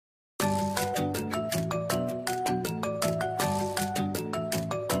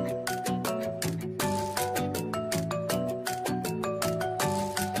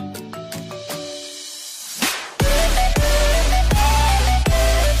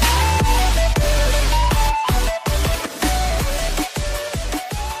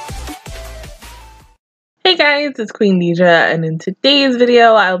Hey guys, it's Queendija, and in today's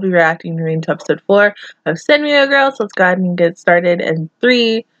video, I'll be reacting to episode 4 of Senryu Girl. So let's go ahead and get started in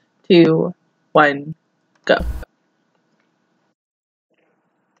 3, 2, 1, go.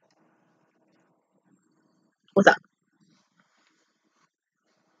 What's up?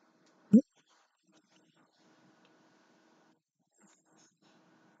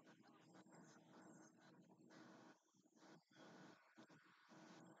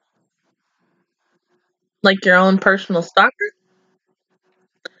 Like your own personal stalker?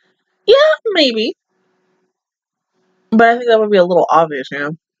 Yeah, maybe. But I think that would be a little obvious, you know?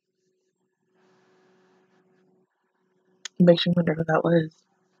 Makes you wonder who that was.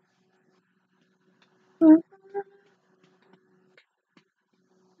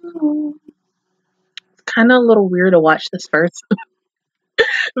 It's kind of a little weird to watch this first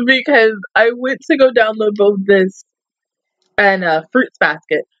because I went to go download both this and Fruits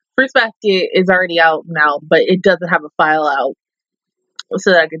Basket. Fruits Basket is already out now, but it doesn't have a file out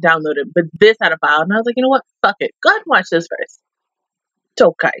so that I could download it. But this had a file, and I was like, you know what? Fuck it. Go ahead and watch this first. It's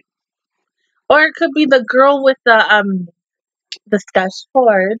okay. Or it could be the girl with the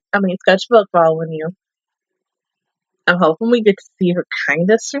sketchboard. I mean sketchbook following you. I'm hoping we get to see her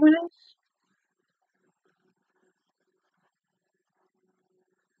kind of soon.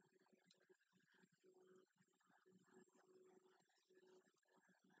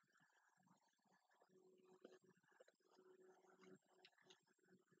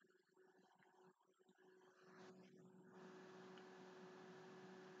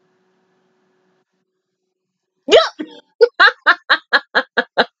 Yep.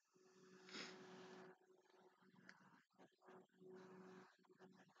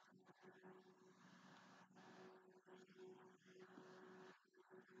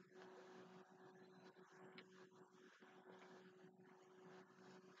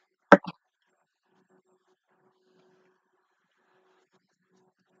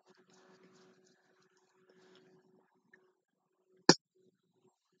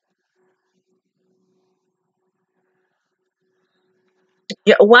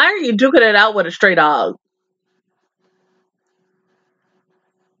 Yeah. Why are you duking it out with a stray dog?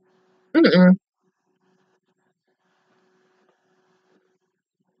 Mm-mm.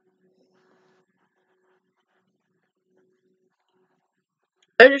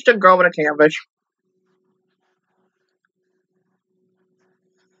 It's just a girl with a canvas.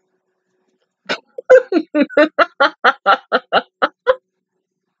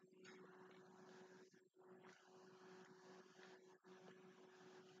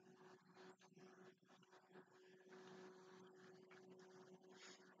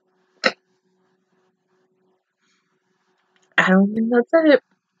 I don't think that's it.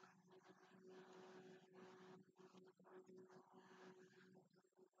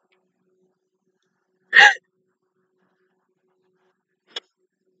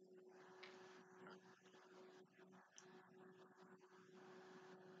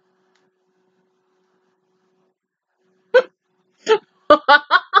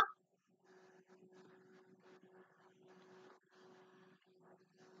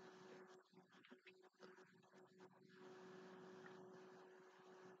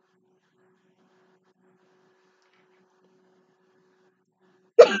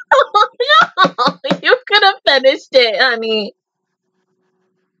 No, you could have finished it, honey.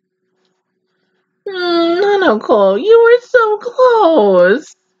 No, Cole, you were so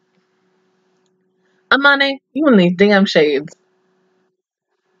close. Amane, you in these damn shades.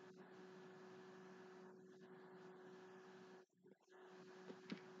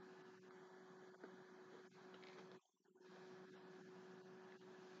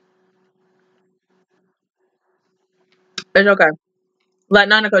 It's okay. Let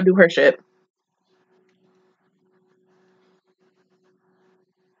Nanako do her shit.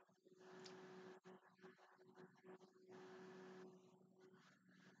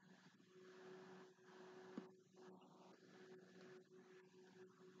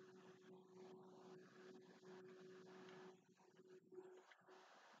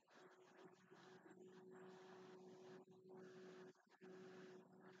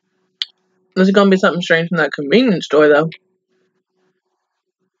 There's gonna be something strange in that convenience store, though.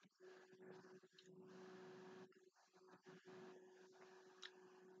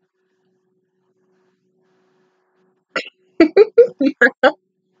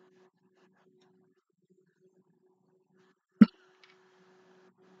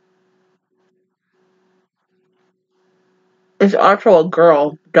 It's also a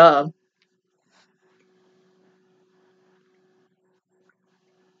girl. Duh.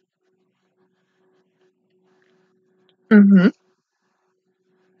 Mm-hmm.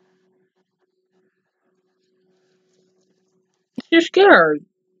 scared.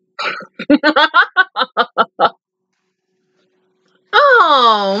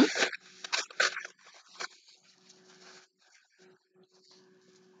 Oh,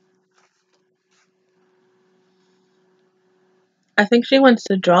 I think she wants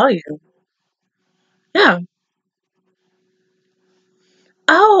to draw you. Yeah.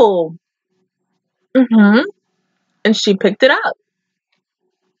 Oh. Mm-hmm. And she picked it up.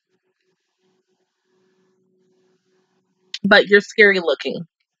 But you're scary looking.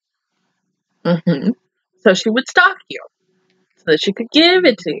 Mm-hmm. So she would stalk you so that she could give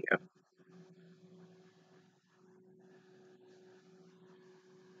it to you.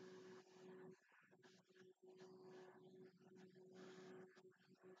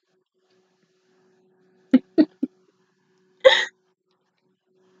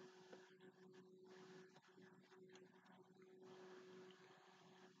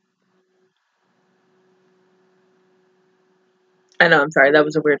 I know, I'm sorry. That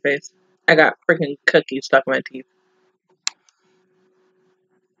was a weird face. I got freaking cookies stuck in my teeth.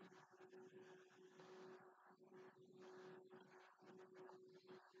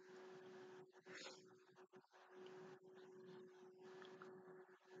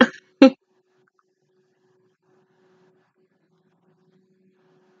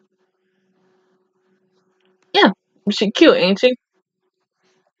 Yeah. She cute, ain't she?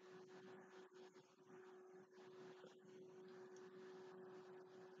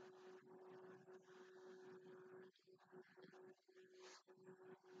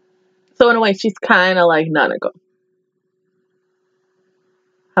 So in a way, she's kind of like Nanako.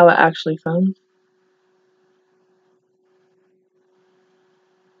 How it actually sounds.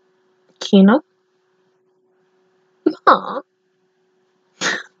 Kino? Aw.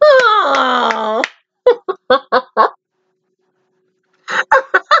 Aw.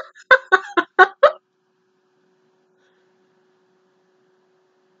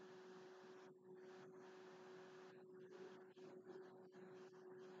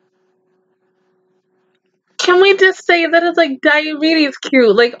 Can we just say that it's like diabetes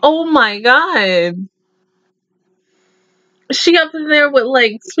cute? Like, oh my god. She up in there with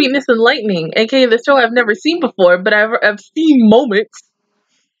like Sweetness and Lightning, aka the show I've never seen before, but I've seen moments.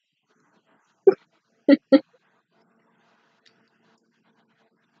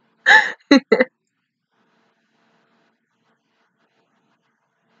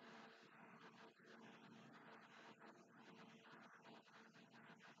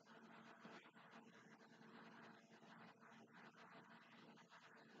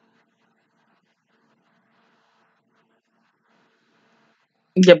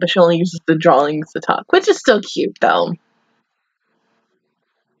 Yeah, but she only uses the drawings to talk, which is still cute though.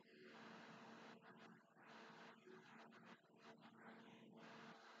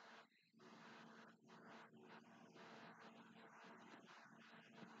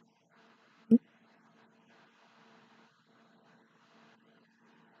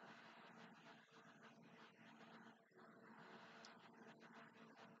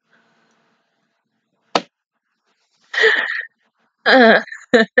 Uh,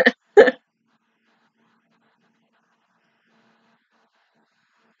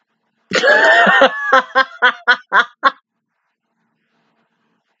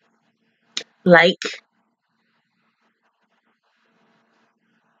 like,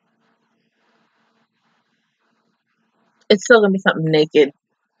 it's still gonna be something naked.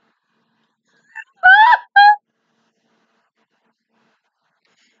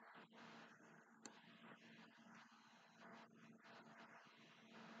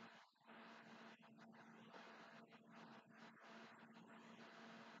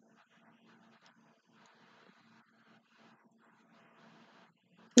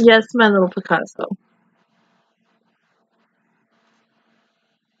 Yes, my little Picasso.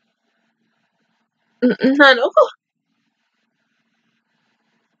 Not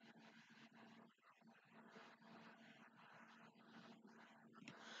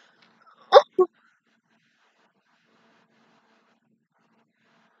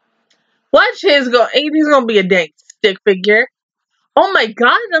watch his go. He's gonna be a dang stick figure. Oh my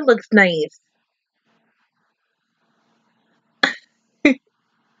god, that looks nice.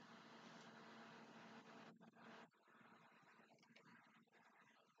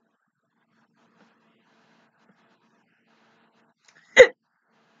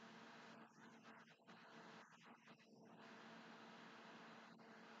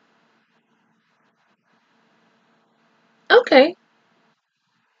 Okay.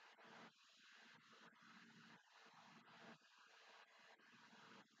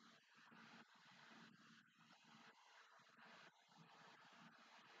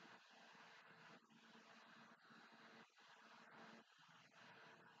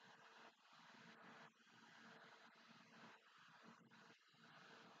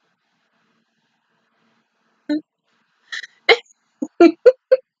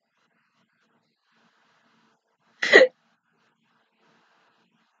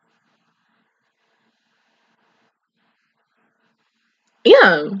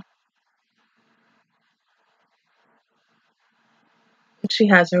 Yeah. She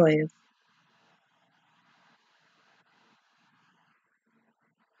has her ways.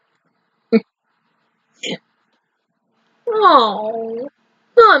 Oh,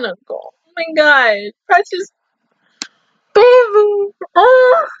 Monaco. Oh my god. Precious baby.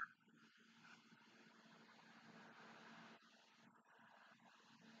 Oh.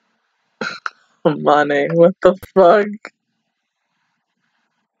 Money. What the fuck?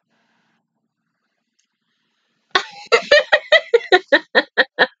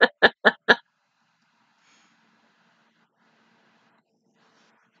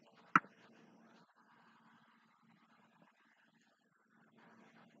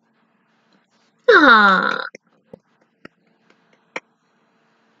 Ah.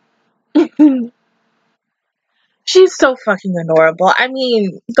 She's so fucking adorable. I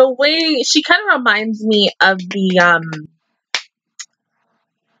mean, the way she kind of reminds me of the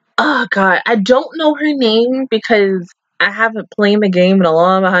oh god, I don't know her name because I haven't played the game in a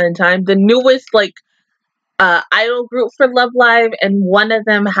long behind time. The newest like idol group for Love Live, and one of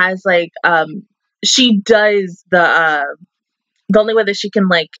them has like she does the only way that she can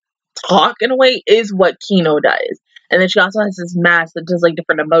like talk in a way is what Kino does. And then she also has this mask that does like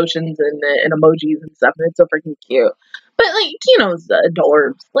different emotions and emojis and stuff, and it's so freaking cute. But like Kino's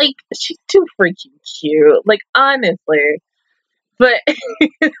adorbs. Like she's too freaking cute. Like honestly. But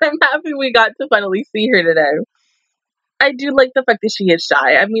I'm happy we got to finally see her today. I do like the fact that she is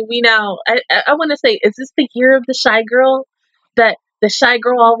shy. I mean, we now. I want to say, is this the year of the shy girl? That the shy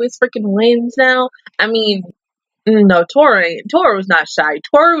girl always freaking wins now. I mean, no, Toru ain't. Toru's not shy.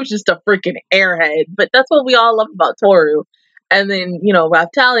 Toru's just a freaking airhead. But that's what we all love about Toru. And then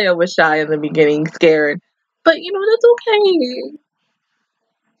Raptalia was shy in the beginning, scared. But that's okay.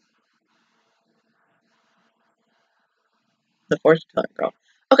 The fortune teller girl.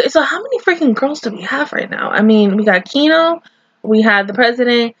 Okay, so how many freaking girls do we have right now? I mean, we got Kino, we have the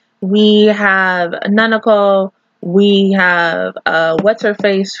president, we have Nanako, we have what's her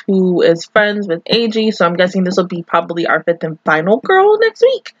face who is friends with AG. So I'm guessing this will be probably our fifth and final girl next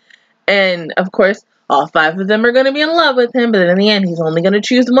week. And of course, all five of them are going to be in love with him, but then in the end, he's only going to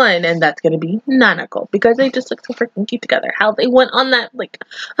choose one, and that's going to be Nanako because they just look so freaking cute together. How they went on that like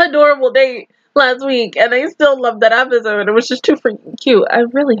adorable date last week, and I still love that episode. It was just too freaking cute. I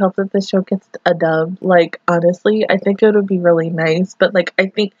really hope that this show gets a dub. Like honestly, I think it would be really nice. But like, I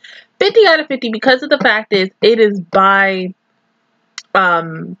think 50 out of 50 because of the fact is it is by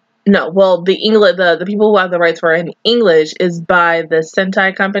no, well, the English, the people who have the rights for it in English is by the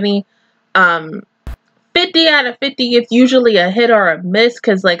Sentai company. Um, 50 out of 50, it's usually a hit or a miss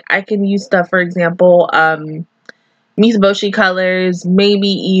because, like, I can use stuff, for example, Mizuboshi colors, maybe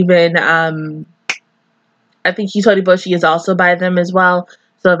even, I think Hitoriboshi is also by them as well.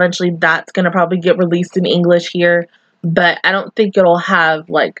 So eventually that's going to probably get released in English here. But I don't think it'll have,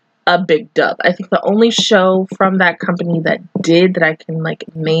 like, a big dub. I think the only show from that company that did that I can, like,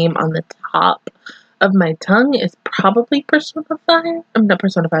 name on the top of my tongue is probably Persona 5. I'm not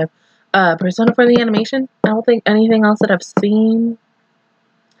Persona 5. Persona for the animation. I don't think anything else that I've seen.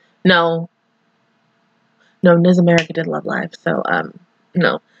 No. No, Niz America did Love Live, so,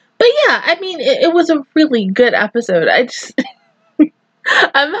 no. But yeah, I mean, it was a really good episode. I just,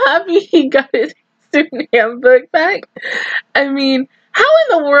 I'm happy he got his student handbook back. I mean, how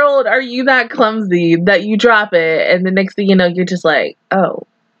in the world are you that clumsy that you drop it and the next thing you know, you're just like, oh,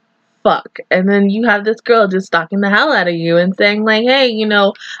 fuck. And then you have this girl just stalking the hell out of you and saying like, hey,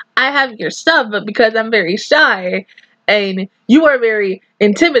 I have your stuff, but because I'm very shy and you are very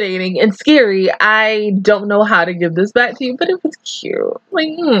intimidating and scary, I don't know how to give this back to you. But it was cute. Like,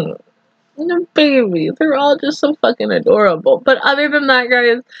 the babies. They're all just so fucking adorable. But other than that,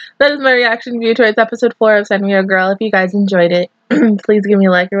 guys, that is my reaction view towards episode 4 of Senryu Girl. If you guys enjoyed it, please give me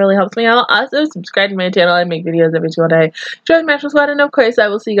a like. It really helps me out. Also, subscribe to my channel. I make videos every single day. Join my Squad, and of course, I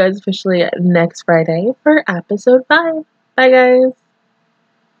will see you guys officially next Friday for episode 5. Bye, guys.